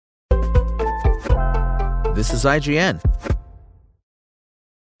This is IGN.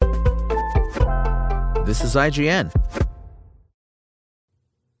 This is IGN.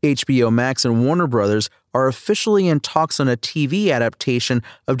 HBO Max and Warner Brothers are officially in talks on a TV adaptation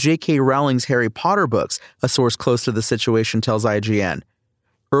of J.K. Rowling's Harry Potter books, a source close to the situation tells IGN.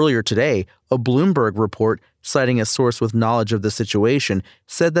 Earlier today, a Bloomberg report, citing a source with knowledge of the situation,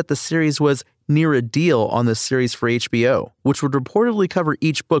 said that the series was near a deal on the series for HBO, which would reportedly cover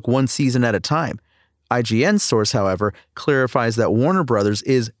each book one season at a time. IGN's source, however, clarifies that Warner Brothers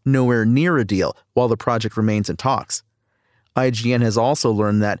is nowhere near a deal while the project remains in talks. IGN has also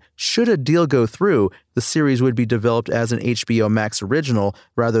learned that, should a deal go through, the series would be developed as an HBO Max original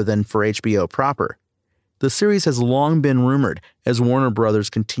rather than for HBO proper. The series has long been rumored as Warner Brothers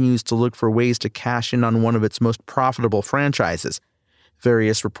continues to look for ways to cash in on one of its most profitable franchises.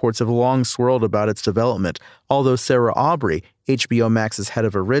 Various reports have long swirled about its development, although Sarah Aubrey, HBO Max's head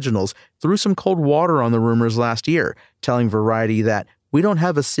of originals, threw some cold water on the rumors last year, telling Variety that, "We don't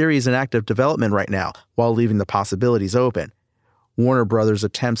have a series in active development right now," while leaving the possibilities open. Warner Brothers'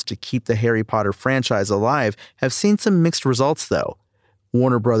 attempts to keep the Harry Potter franchise alive have seen some mixed results, though.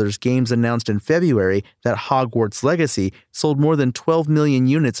 Warner Brothers Games announced in February that Hogwarts Legacy sold more than 12 million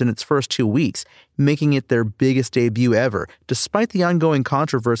units in its first 2 weeks, making it their biggest debut ever, despite the ongoing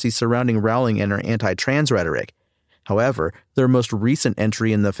controversy surrounding Rowling and her anti-trans rhetoric. However, their most recent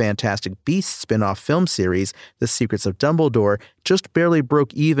entry in the Fantastic Beasts spin-off film series, The Secrets of Dumbledore, just barely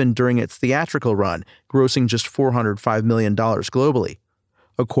broke even during its theatrical run, grossing just $405 million globally.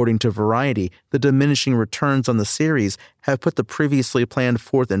 According to Variety, the diminishing returns on the series have put the previously planned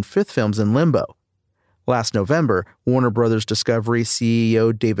fourth and fifth films in limbo. Last November, Warner Bros. Discovery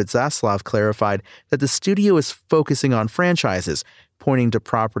CEO David Zaslav clarified that the studio is focusing on franchises, pointing to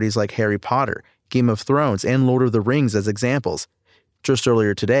properties like Harry Potter, Game of Thrones, and Lord of the Rings as examples. Just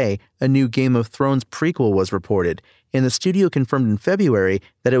earlier today, a new Game of Thrones prequel was reported, and the studio confirmed in February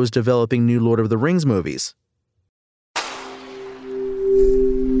that it was developing new Lord of the Rings movies.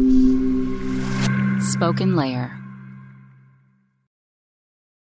 Spoken Layer.